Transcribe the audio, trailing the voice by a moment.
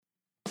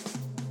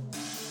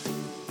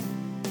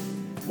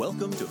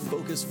Welcome to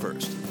Focus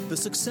First, the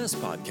Success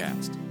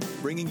Podcast,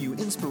 bringing you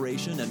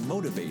inspiration and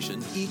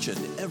motivation each and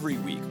every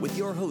week with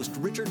your host,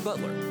 Richard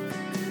Butler.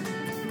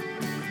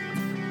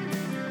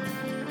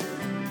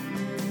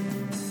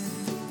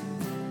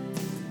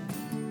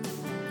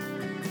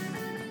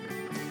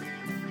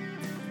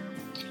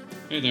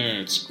 Hey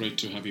there, it's great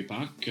to have you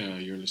back.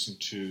 You're listening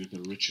to the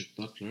Richard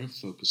Butler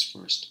Focus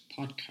First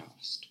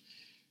podcast.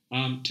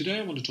 Today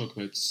I want to talk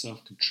about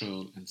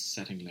self-control and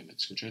setting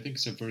limits, which I think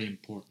is a very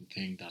important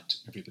thing that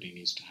everybody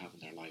needs to have in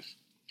their life.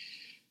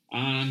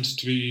 And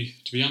to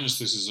be honest,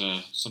 this is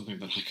something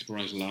that I could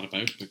write a lot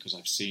about because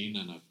I've seen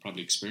and I've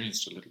probably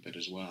experienced a little bit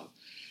as well.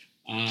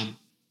 And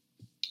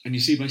you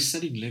see, by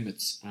setting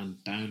limits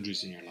and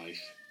boundaries in your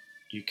life,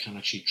 you can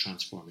actually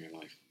transform your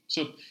life.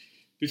 So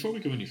before we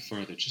go any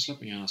further, just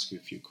let me ask you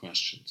a few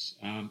questions.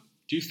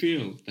 Do you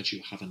feel that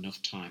you have enough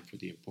time for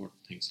the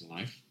important things in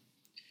life?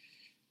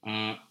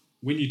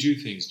 When you do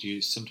things, do you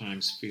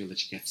sometimes feel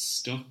that you get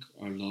stuck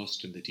or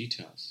lost in the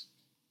details?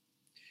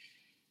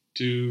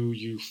 Do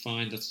you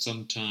find that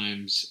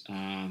sometimes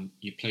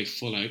you play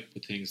full out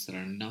with things that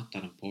are not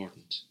that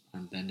important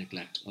and then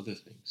neglect other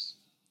things?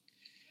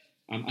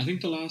 I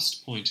think the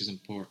last point is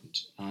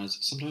important, as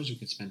sometimes we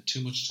can spend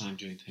too much time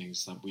doing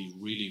things that we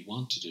really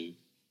want to do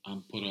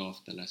and put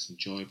off the less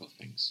enjoyable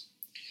things.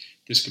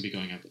 This could be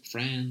going out with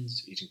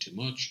friends, eating too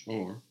much,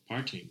 or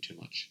partying too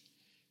much.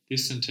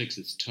 This then takes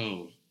its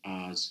toll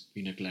as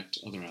we neglect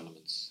other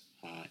elements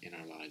in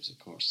our lives, of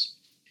course.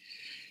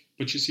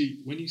 But you see,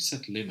 when you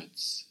set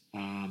limits,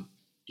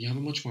 you have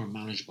a much more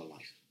manageable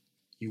life.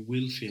 You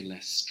will feel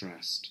less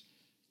stressed.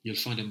 You'll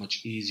find it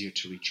much easier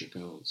to reach your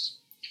goals.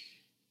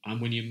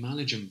 And when you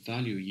manage and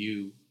value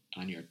you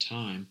and your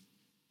time,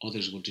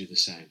 others will do the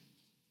same.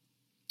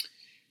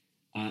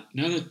 Now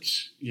that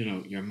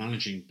you're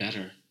managing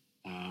better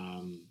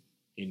in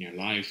your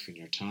life, in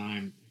your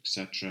time,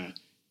 etc.,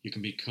 you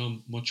can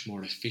become much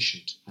more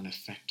efficient and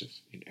effective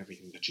in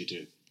everything that you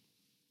do.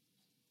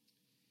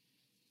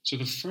 So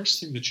the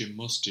first thing that you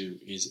must do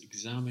is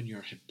examine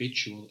your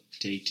habitual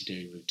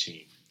day-to-day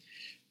routine.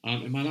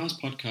 In my last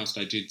podcast,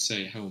 I did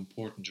say how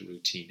important a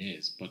routine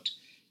is, but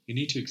you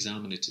need to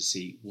examine it to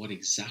see what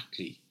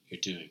exactly you're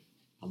doing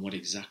and what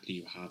exactly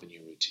you have in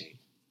your routine.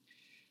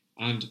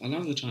 And a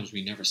lot of the times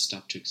we never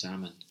stop to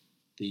examine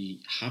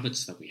the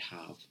habits that we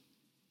have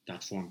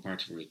that form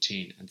part of a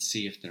routine and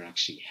see if they're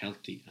actually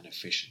healthy and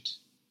efficient.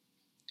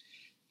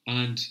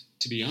 And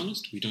to be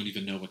honest, we don't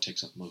even know what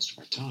takes up most of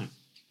our time.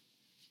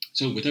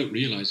 So without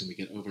realizing, we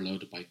get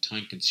overloaded by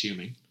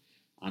time-consuming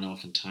and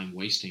often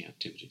time-wasting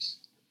activities.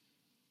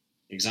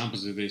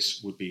 Examples of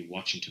this would be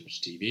watching too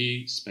much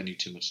TV, spending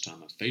too much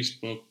time on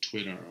Facebook,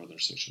 Twitter, or other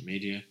social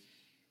media,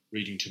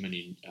 reading too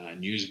many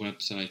news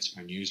websites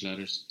or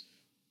newsletters,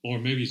 or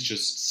maybe it's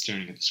just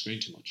staring at the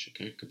screen too much.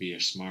 Okay, it could be your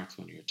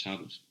smartphone or your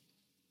tablet.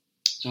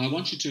 So I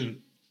want you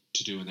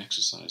to do an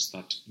exercise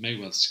that may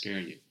well scare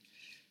you.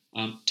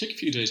 Take a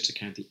few days to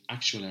count the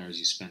actual hours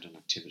you spend on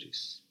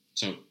activities.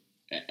 So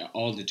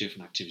all the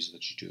different activities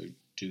that you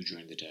do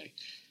during the day.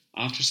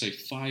 After, say,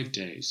 5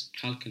 days,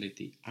 calculate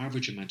the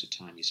average amount of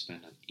time you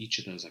spend on each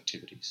of those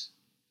activities,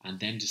 and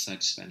then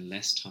decide to spend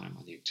less time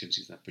on the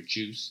activities that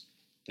produce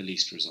the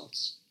least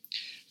results.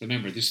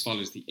 Remember, this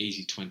follows the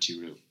 80-20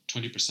 rule.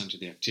 20% of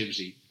the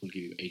activity will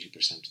give you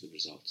 80% of the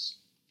results.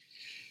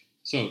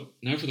 So,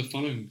 now for the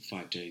following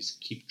 5 days,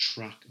 keep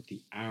track of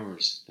the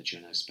hours that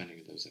you're now spending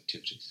on those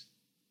activities.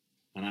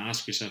 And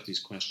ask yourself these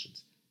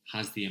questions.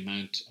 Has the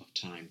amount of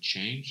time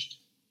changed?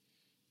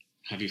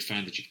 Have you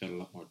found that you've got a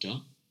lot more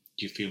done?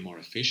 Do you feel more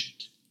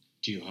efficient?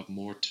 Do you have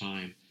more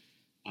time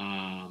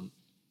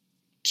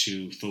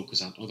to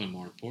focus on other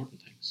more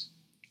important things?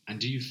 And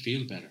do you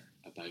feel better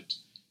about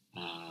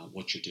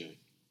what you're doing?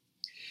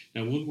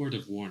 Now, one word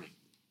of warning.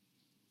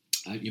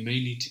 You may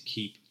need to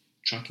keep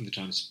tracking the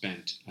time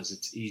spent, as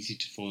it's easy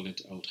to fall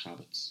into old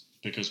habits.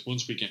 Because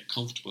once we get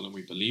comfortable and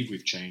we believe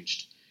we've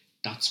changed,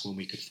 that's when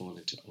we could fall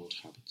into old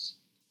habits.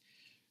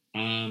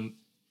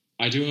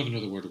 I do have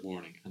another word of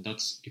warning, and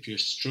that's if you're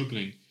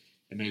struggling,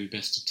 it may be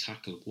best to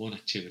tackle one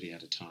activity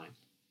at a time.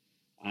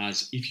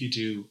 As if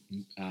you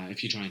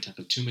try and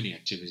tackle too many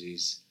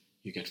activities,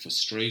 you get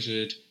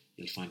frustrated,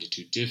 you'll find it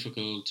too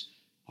difficult,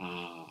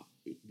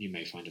 you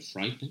may find it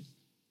frightening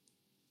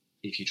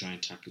if you try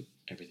and tackle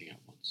everything at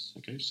once.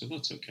 Okay, so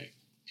that's okay.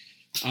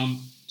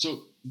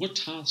 So what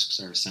tasks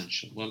are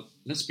essential? Well,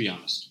 let's be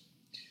honest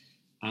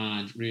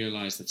and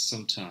realize that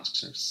some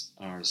tasks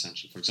are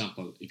essential. For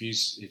example, if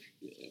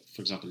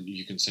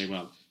you can say,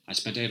 well, I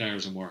spent 8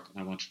 hours in work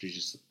and I want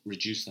to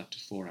reduce that to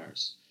 4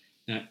 hours.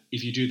 Now,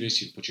 if you do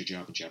this, you'll put your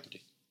job in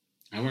jeopardy.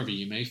 However,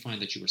 you may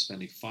find that you were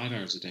spending 5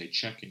 hours a day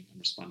checking and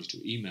responding to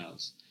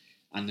emails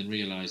and then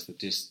realize that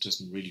this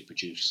doesn't really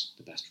produce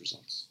the best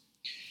results.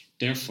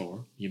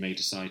 Therefore, you may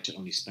decide to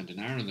only spend an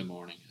hour in the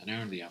morning, an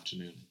hour in the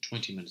afternoon, and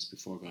 20 minutes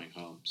before going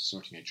home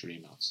sorting out your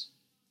emails.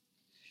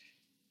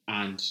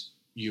 And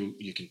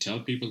you can tell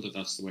people that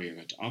that's the way you're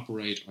going to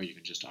operate, or you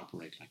can just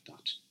operate like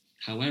that.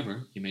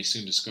 However, you may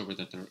soon discover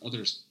that there are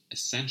other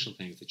essential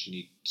things that you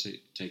need to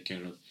take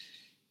care of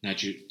now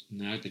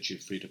that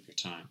you've freed up your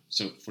time.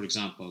 So, for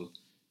example,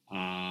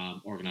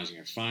 organizing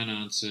your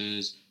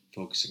finances,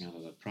 focusing on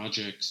other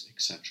projects,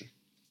 etc.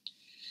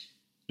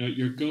 Now,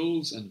 your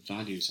goals and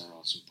values are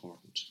also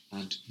important.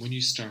 And when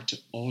you start to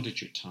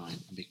audit your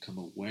time and become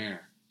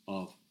aware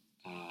of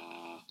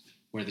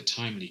where the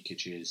time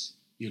leakage is,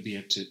 you'll be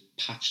able to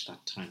patch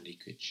that time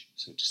leakage,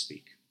 so to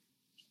speak.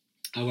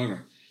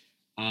 However,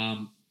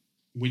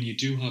 when you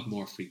do have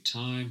more free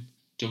time,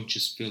 don't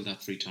just fill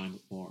that free time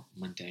with more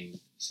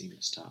mundane,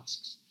 seamless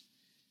tasks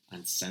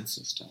and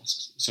senseless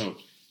tasks. So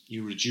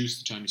you reduce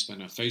the time you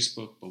spend on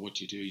Facebook, but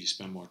what you do, you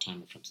spend more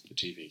time in front of the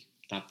TV.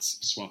 That's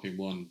swapping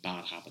one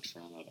bad habit for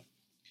another.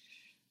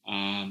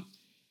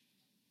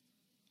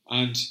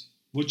 And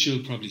what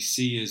you'll probably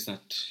see is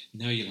that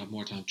now you'll have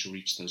more time to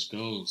reach those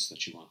goals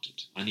that you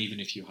wanted. And even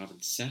if you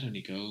haven't set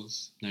any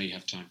goals, now you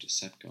have time to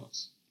set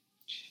goals.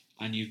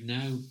 And you've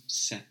now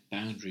set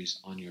boundaries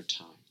on your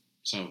time.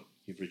 So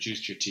you've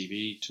reduced your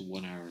TV to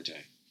 1 hour a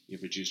day.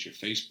 You've reduced your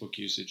Facebook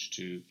usage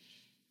to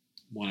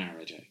 1 hour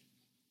a day.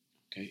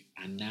 Okay,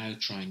 and now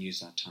try and use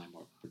that time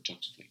more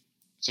productively.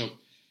 So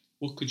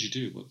what could you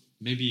do? Well,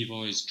 maybe you've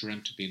always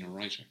dreamt of being a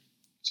writer.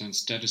 So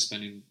instead of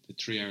spending the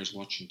 3 hours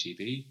watching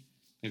TV,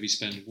 maybe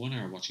spend 1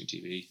 hour watching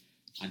TV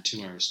and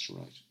 2 hours to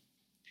write.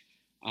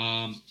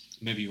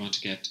 Maybe you want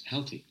to get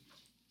healthy.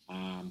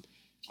 And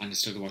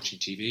instead of watching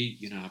TV,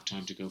 you now have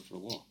time to go for a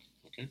walk.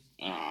 Okay,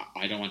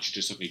 I don't want you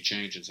to suddenly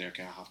change and say,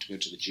 okay, I have to go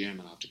to the gym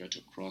and I have to go to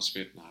a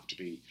CrossFit and I have to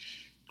be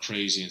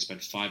crazy and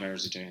spend 5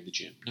 hours a day in the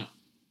gym. No,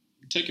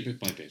 take it bit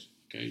by bit.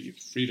 Okay, you've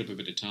freed up a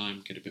bit of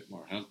time, get a bit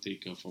more healthy,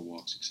 go for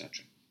walks,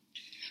 etc.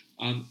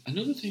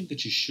 Another thing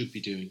that you should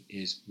be doing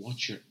is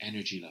watch your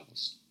energy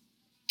levels.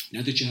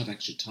 Now that you have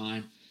extra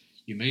time,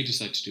 you may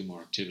decide to do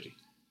more activity.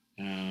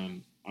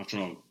 After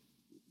all,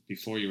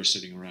 before you were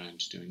sitting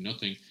around doing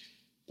nothing,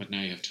 but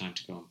now you have time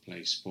to go and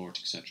play sport,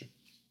 etc.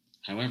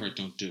 However,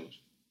 don't do it.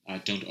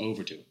 Don't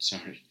overdo it,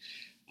 sorry.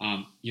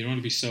 You don't want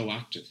to be so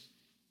active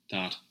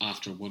that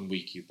after 1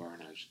 week you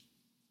burn out.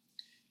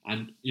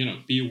 And,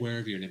 be aware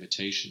of your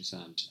limitations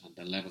and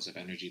the levels of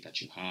energy that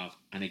you have.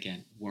 And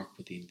again, work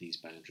within these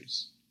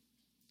boundaries.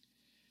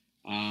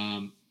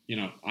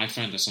 I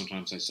find that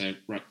sometimes I say,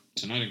 right,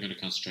 tonight I'm going to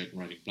concentrate on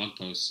writing blog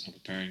posts and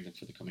preparing them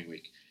for the coming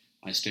week.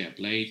 I stay up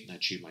late and I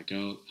achieve my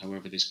goal.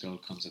 However, this goal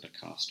comes at a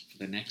cost. For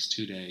the next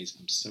 2 days,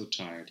 I'm so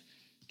tired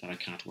that I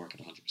can't work at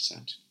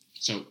 100%.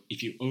 So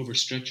if you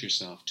overstretch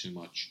yourself too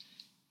much,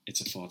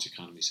 it's a false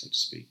economy, so to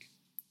speak.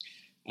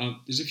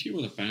 There's a few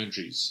other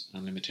boundaries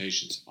and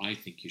limitations I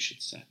think you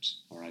should set,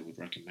 or I would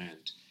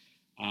recommend.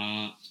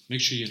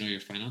 Make sure you know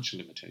your financial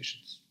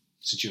limitations.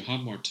 Since you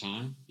have more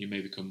time, you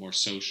may become more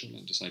social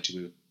and decide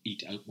to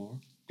eat out more,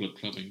 go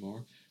clubbing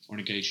more, or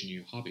engage in a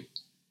new hobby.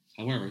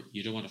 However,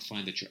 you don't want to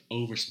find that you're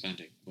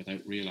overspending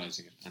without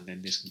realizing it, and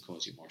then this can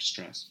cause you more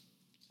stress.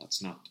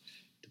 That's not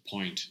the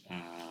point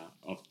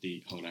of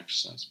the whole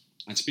exercise.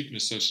 And speaking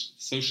of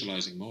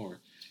socializing more,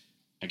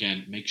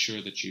 again, make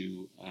sure that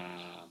you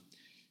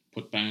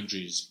put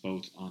boundaries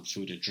both on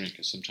food and drink,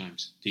 as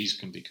sometimes these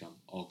can become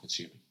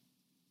all-consuming.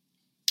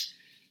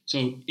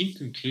 So, in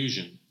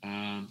conclusion,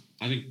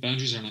 I think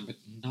boundaries are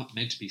not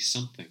meant to be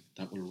something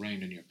that will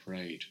rain on your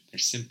parade. They're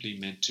simply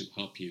meant to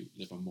help you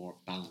live a more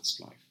balanced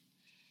life.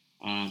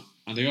 And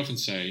they often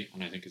say,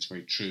 and I think it's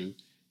very true,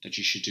 that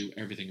you should do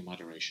everything in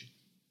moderation.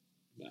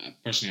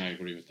 Personally, I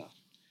agree with that.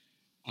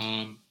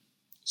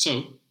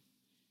 So,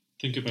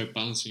 think about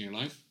balancing your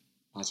life,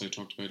 as I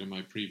talked about in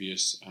my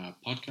previous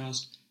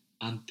podcast,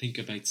 and think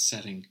about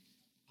setting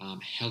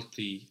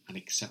healthy and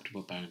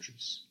acceptable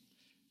boundaries.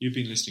 You've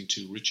been listening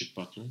to Richard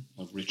Butler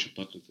of Richard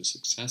Butler, the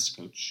Success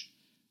Coach.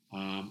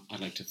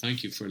 I'd like to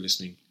thank you for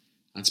listening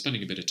and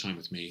spending a bit of time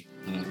with me,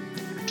 and I'll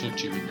talk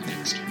to you in the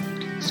next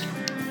podcast.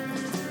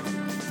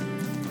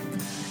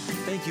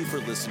 Thank you for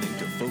listening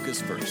to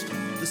Focus First,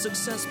 the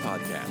Success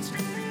Podcast.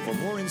 For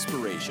more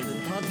inspiration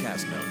and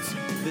podcast notes,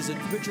 visit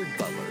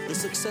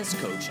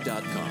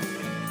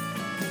richardbutlerthesuccesscoach.com.